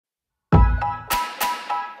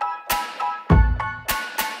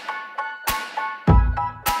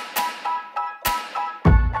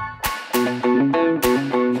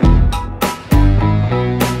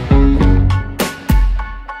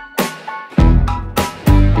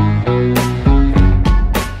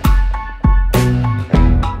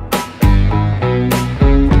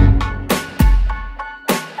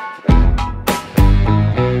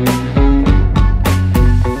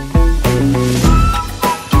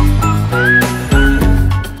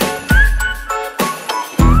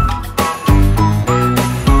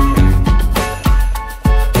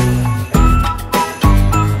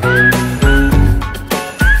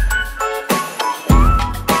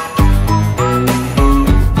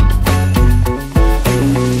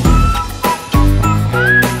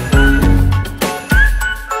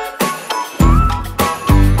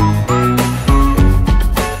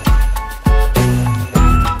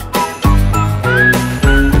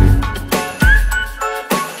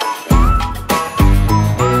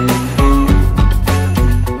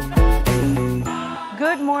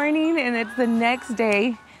the next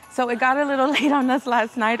day. So it got a little late on us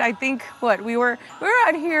last night. I think we were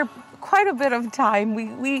out here quite a bit of time.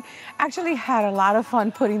 We actually had a lot of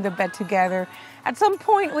fun putting the bed together. At some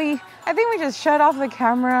point I think we just shut off the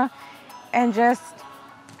camera and just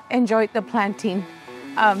enjoyed the planting.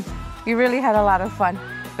 We really had a lot of fun,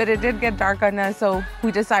 but it did get dark on us, so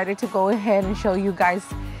we decided to go ahead and show you guys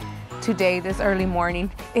today, this early morning.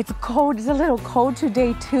 It's cold, it's a little cold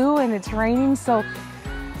today too, and it's raining, so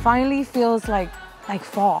finally feels like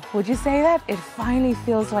fall. Would you say that? It finally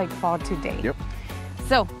feels like fall today. Yep.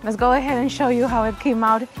 So let's go ahead and show you how it came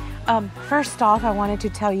out. First off, I wanted to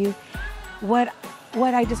tell you what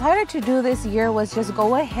I decided to do this year was just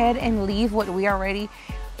go ahead and leave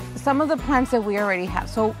some of the plants that we already have.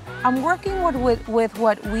 So I'm working with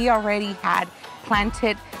what we already had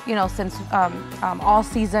planted, since all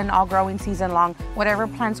season, all growing season long, whatever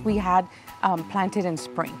plants we had planted in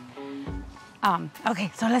spring. Okay,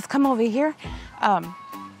 so let's come over here.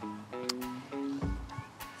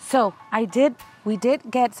 So we did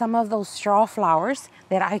get some of those straw flowers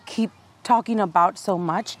that I keep talking about so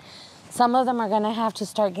much. Some of them are gonna have to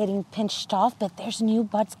start getting pinched off, but there's new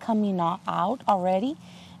buds coming out already.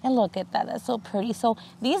 And look at that, that's so pretty. So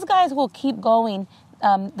these guys will keep going.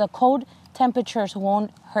 The cold temperatures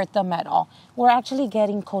won't hurt them at all. We're actually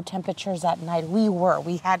getting cold temperatures at night.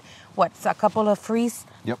 We had a couple of freeze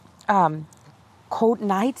cold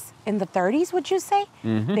nights in the 30s, would you say?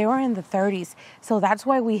 Mm-hmm. They were in the 30s. So that's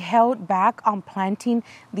why we held back on planting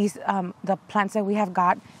these, the plants that we have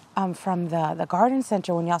got from the garden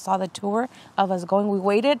center. When y'all saw the tour of us going, we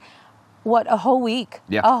waited, a whole week?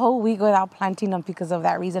 Yeah. A whole week without planting them because of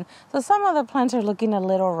that reason. So some of the plants are looking a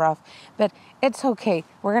little rough, but it's okay.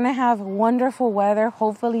 We're gonna have wonderful weather.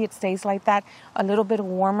 Hopefully it stays like that, a little bit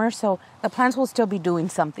warmer, so the plants will still be doing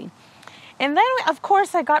something. And then, of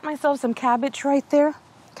course, I got myself some cabbage right there.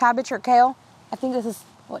 Cabbage or kale. I think this is,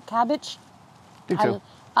 cabbage? I think so.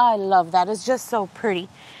 I love that. It's just so pretty.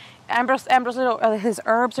 Ambrose his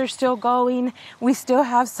herbs are still going. We still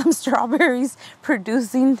have some strawberries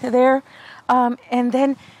producing there. And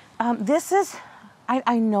then this is,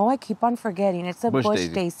 I know I keep on forgetting. It's a bush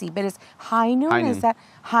daisy, but it's high noon. Is that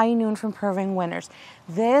high noon from Purving Winters?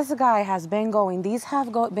 This guy has been going. These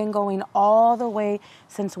have been going all the way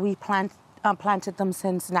since we planted them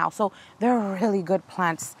since now. So they're really good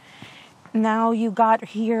plants. Now you got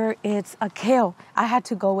here, it's a kale. I had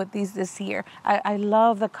to go with these this year. I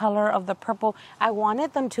love the color of the purple. I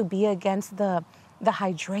wanted them to be against the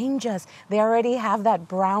hydrangeas. They already have that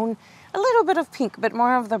brown, a little bit of pink, but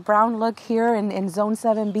more of the brown look here in zone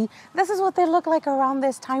 7B. This is what they look like around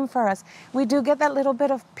this time for us. We do get that little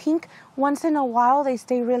bit of pink. Once in a while, they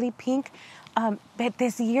stay really pink. But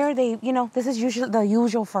this year, this is usually the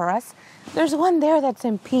usual for us. There's one there that's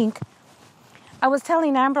in pink. I was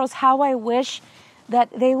telling Ambrose how I wish that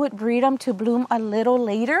they would breed them to bloom a little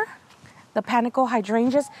later, the panicle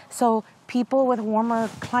hydrangeas, so people with warmer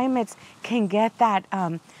climates can get that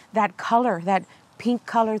color, that pink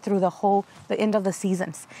color through the end of the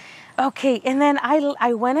seasons. Okay, and then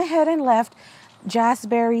I went ahead and left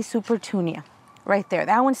Jazzberry Supertunia right there.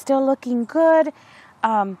 That one's still looking good.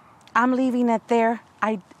 I'm leaving it there.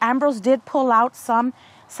 Ambrose did pull out some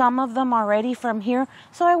of them already from here.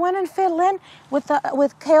 So I went and filled in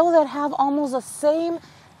with kale that have almost the same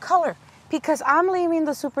color, because I'm leaving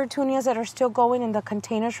the Supertunias that are still going in the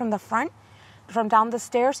containers from the front, from down the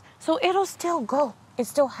stairs. So it'll still go. It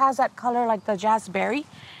still has that color like the Jazzberry.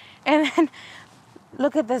 And then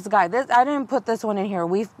look at this guy. I didn't put this one in here.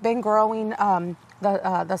 We've been growing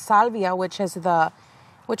the Salvia, which is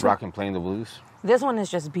Rock and Playing the Blues. This one is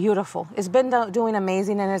just beautiful. It's been doing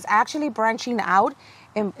amazing, and it's actually branching out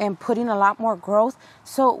and putting a lot more growth.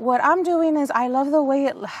 So what I'm doing is I love the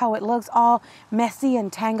way how it looks all messy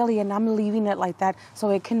and tangly, and I'm leaving it like that so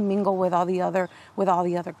it can mingle with all the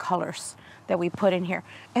other colors that we put in here.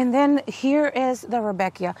 And then here is the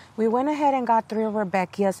Rebecca. We went ahead and got 3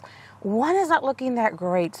 Rebecca's. One is not looking that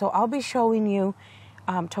great, so I'll be showing you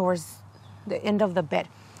towards the end of the bed.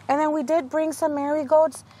 And then we did bring some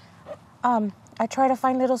marigolds. I try to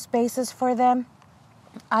find little spaces for them.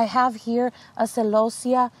 I have here a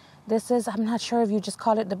celosia. This is, I'm not sure if you just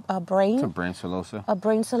call it a brain. It's a brain celosia. A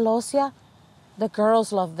brain celosia. The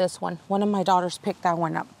girls love this one. One of my daughters picked that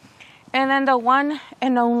one up. And then the one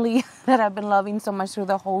and only that I've been loving so much through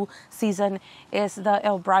the whole season is the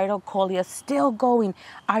El Brido Colia, still going.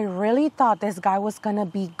 I really thought this guy was going to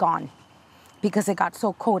be gone because it got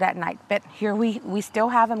so cold at night. But here we still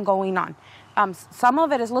have him going on. Some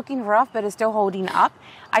of it is looking rough, but it's still holding up.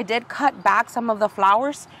 I did cut back some of the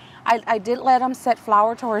flowers. I did let them set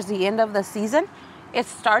flower towards the end of the season. it's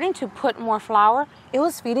starting to put more flower. It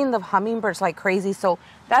was feeding the hummingbirds like crazy. So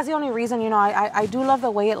that's the only reason, I do love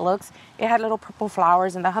the way it looks. It had little purple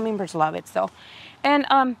flowers and the hummingbirds love it. So, and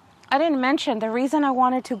I didn't mention the reason I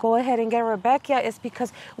wanted to go ahead and get Rebecca is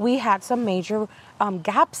because we had some major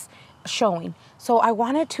gaps showing. So I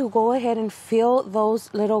wanted to go ahead and fill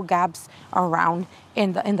those little gaps around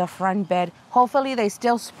in the front bed. Hopefully they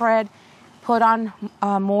still spread, put on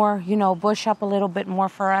more, bush up a little bit more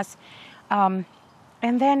for us. And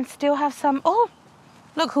then still have some,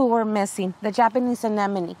 look who we're missing, the Japanese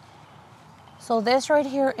anemone. So this right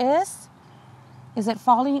here is it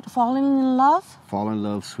falling in love? Fall in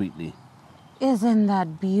love sweetly. Isn't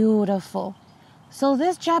that beautiful? So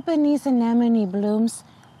this Japanese anemone blooms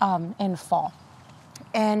in fall.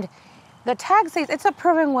 And the tag says it's a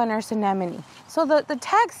proven winter's anemone. So the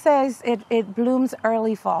tag says it blooms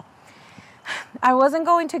early fall. I wasn't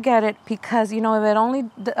going to get it because, if it only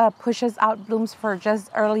pushes out blooms for just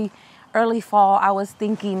early fall, I was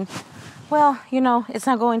thinking, well, it's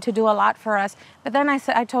not going to do a lot for us. But then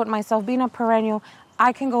I told myself, being a perennial,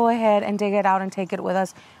 I can go ahead and dig it out and take it with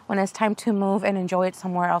us when it's time to move and enjoy it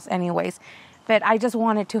somewhere else anyways. But I just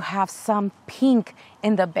wanted to have some pink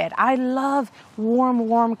in the bed. I love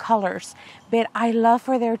warm colors, but I love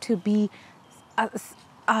for there to be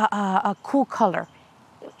a cool color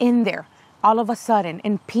in there all of a sudden.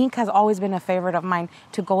 And pink has always been a favorite of mine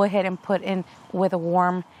to go ahead and put in with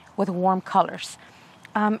warm colors.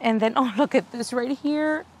 And then, look at this right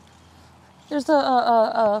here. There's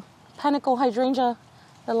a panicle hydrangea,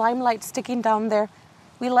 the limelight sticking down there.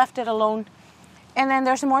 We left it alone. And then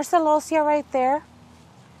there's more celosia right there.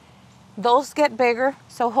 Those get bigger,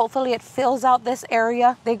 so hopefully it fills out this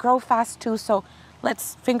area. They grow fast too, so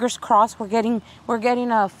let's fingers crossed. We're getting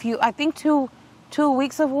a few, I think two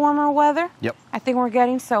weeks of warmer weather. Yep. I think we're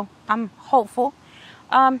getting, so I'm hopeful.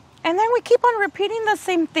 And then we keep on repeating the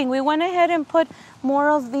same thing. We went ahead and put more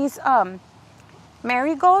of these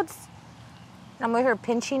marigolds. I'm over here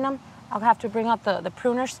pinching them. I'll have to bring out the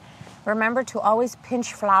pruners. Remember to always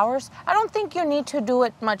pinch flowers. I don't think you need to do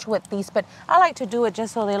it much with these, but I like to do it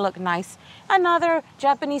just so they look nice. Another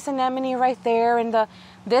Japanese anemone right there, and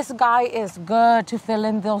this guy is good to fill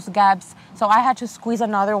in those gaps. So I had to squeeze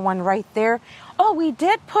another one right there. Oh, we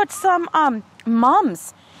did put some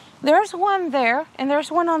mums. There's one there, and there's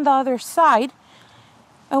one on the other side.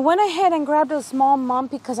 I went ahead and grabbed a small mum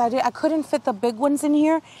because I couldn't fit the big ones in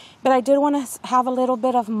here, but I did want to have a little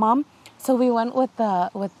bit of mum. So we went with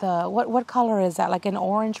the what color is that? Like an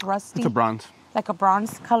orange rusty? It's a bronze. Like a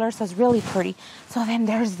bronze color, so it's really pretty. So then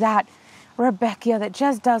there's that Rebecca that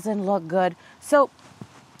just doesn't look good. So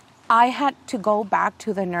I had to go back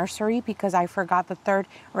to the nursery because I forgot the third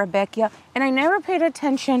Rebecca, and I never paid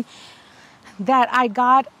attention that I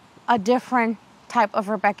got a different type of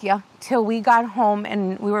Rebecca till we got home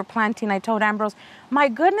and we were planting. I told Ambrose, my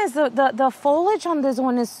goodness, the foliage on this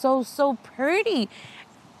one is so pretty.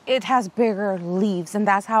 It has bigger leaves, and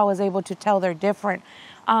that's how I was able to tell they're different.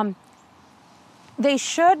 They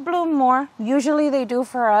should bloom more. Usually they do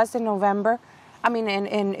for us in November. I mean,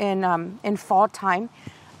 in fall time.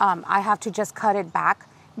 I have to just cut it back.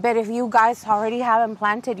 But if you guys already have them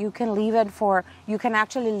planted, you can leave it you can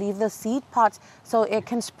actually leave the seed pots so it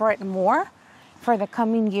can spread more for the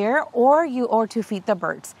coming year, or to feed the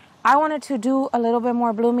birds. I wanted to do a little bit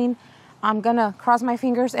more blooming. I'm gonna cross my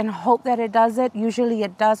fingers and hope that it does it. Usually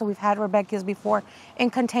it does. We've had Rebecca's before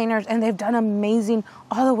in containers, and they've done amazing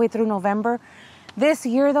all the way through November. This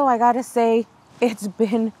year, though, I gotta say, it's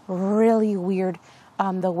been really weird,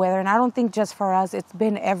 the weather. And I don't think just for us, it's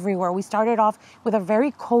been everywhere. We started off with a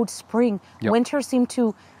very cold spring. Yep. Winter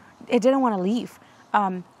it didn't want to leave.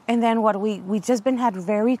 And then we just had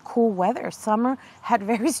very cool weather. Summer had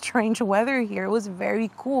very strange weather here. It was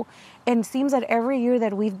very cool. And it seems that every year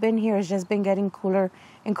that we've been here has just been getting cooler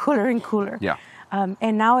and cooler and cooler. Yeah.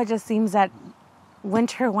 And now it just seems that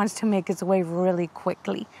winter wants to make its way really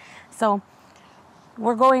quickly. So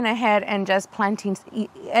we're going ahead and just planting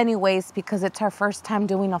anyways because it's our first time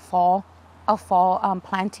doing a fall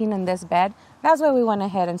planting in this bed. That's why we went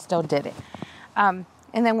ahead and still did it.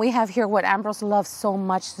 And then we have here what Ambrose loves so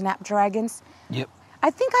much, snapdragons. Yep. I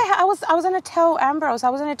think I was going to tell Ambrose, I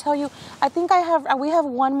was going to tell you, I think we have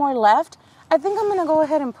one more left. I think I'm going to go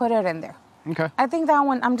ahead and put it in there. Okay. I think that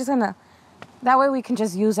one, that way we can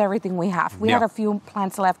just use everything we have. We had a few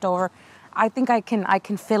plants left over. I think I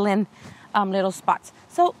can fill in little spots.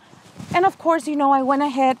 So, and of course, I went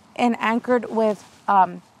ahead and anchored with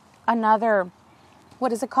another,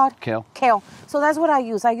 what is it called? Kale. Kale. So that's what I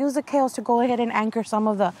use. I use the kales to go ahead and anchor some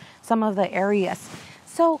of the areas.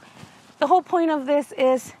 So the whole point of this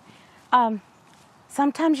is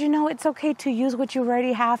sometimes, you know, it's okay to use what you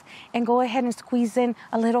already have and go ahead and squeeze in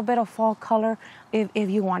a little bit of fall color if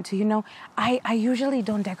you want to. You know, I usually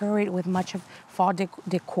don't decorate with much of fall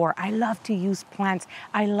decor. I love to use plants.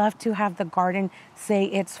 I love to have the garden say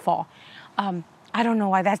it's fall. I don't know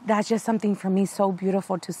why. That's just something for me so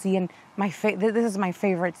beautiful to see. And this is my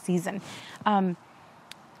favorite season.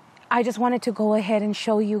 I just wanted to go ahead and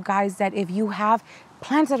show you guys that if you have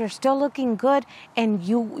plants that are still looking good and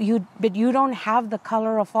but you don't have the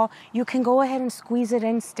color of fall, you can go ahead and squeeze it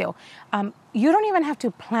in still. You don't even have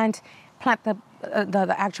to plant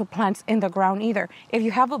the actual plants in the ground either. If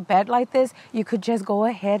you have a bed like this, you could just go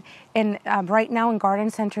ahead and right now in garden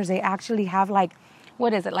centers they actually have like,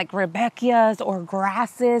 what is it, like Rebecca's or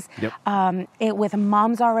grasses, with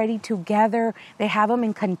mums already together. They have them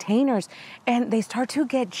in containers, and they start to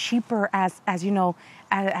get cheaper as you know,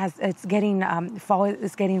 as it's getting fall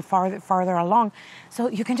is getting farther along. So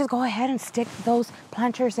you can just go ahead and stick those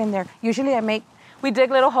planters in there. Usually we dig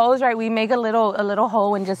little holes, right? We make a little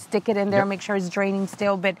hole and just stick it in there, make sure it's draining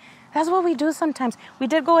still. But that's what we do sometimes. We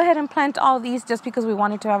did go ahead and plant all these just because we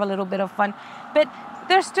wanted to have a little bit of fun, but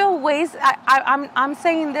there's still ways. I'm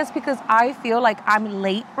saying this because I feel like I'm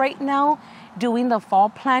late right now doing the fall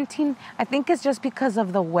planting. I think it's just because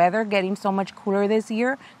of the weather getting so much cooler this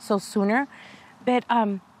year, so sooner. But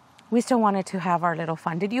we still wanted to have our little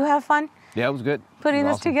fun. Did you have fun? Yeah, it was good. Putting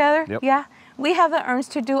this together? Yep. Yeah. We have the urns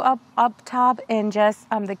to do up top, and just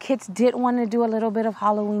the kids did want to do a little bit of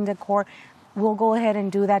Halloween decor. We'll go ahead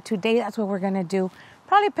and do that today. That's what we're going to do.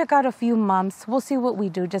 Probably pick out a few mums. We'll see what we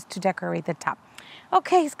do just to decorate the top.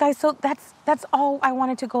 Okay, guys, so that's all I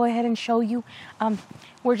wanted to go ahead and show you.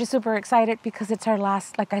 We're just super excited because it's our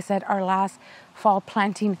last, like I said, our last fall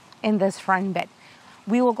planting in this front bed.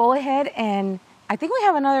 We will go ahead and I think we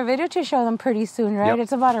have another video to show them pretty soon, right? Yep.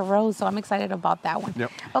 It's about a rose, so I'm excited about that one.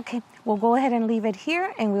 Yep. Okay, we'll go ahead and leave it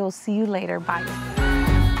here and we will see you later. Bye.